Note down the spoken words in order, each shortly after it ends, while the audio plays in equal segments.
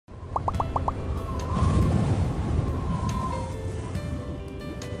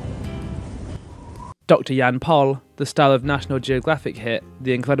Dr. Jan Pol, the star of National Geographic hit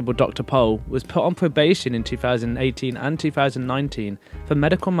The Incredible Dr. Pol, was put on probation in 2018 and 2019 for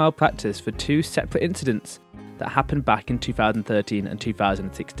medical malpractice for two separate incidents that happened back in 2013 and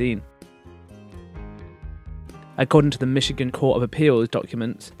 2016. According to the Michigan Court of Appeals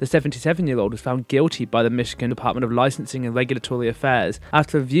documents, the 77-year-old was found guilty by the Michigan Department of Licensing and Regulatory Affairs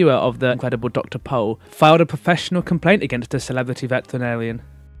after a viewer of The Incredible Dr. Pol filed a professional complaint against a celebrity veterinarian.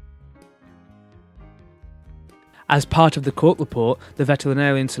 As part of the court report, the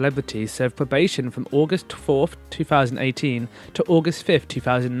veterinarian celebrity served probation from August 4, 2018 to August 5,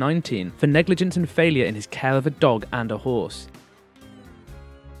 2019 for negligence and failure in his care of a dog and a horse.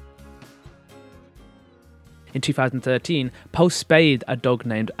 In 2013, Pol spayed a dog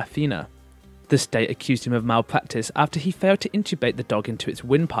named Athena. The state accused him of malpractice after he failed to intubate the dog into its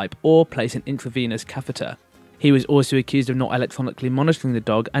windpipe or place an intravenous catheter. He was also accused of not electronically monitoring the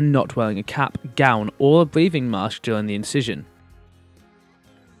dog and not wearing a cap, gown, or a breathing mask during the incision.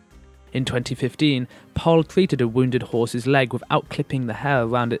 In 2015, Pol treated a wounded horse's leg without clipping the hair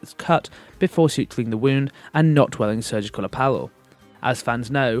around its cut before suturing the wound and not wearing surgical apparel. As fans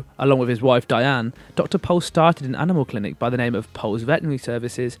know, along with his wife Diane, Dr. Pol started an animal clinic by the name of Pol's Veterinary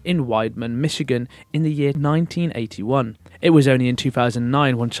Services in Weidman, Michigan in the year 1981. It was only in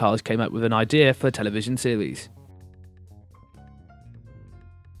 2009 when Charles came up with an idea for a television series.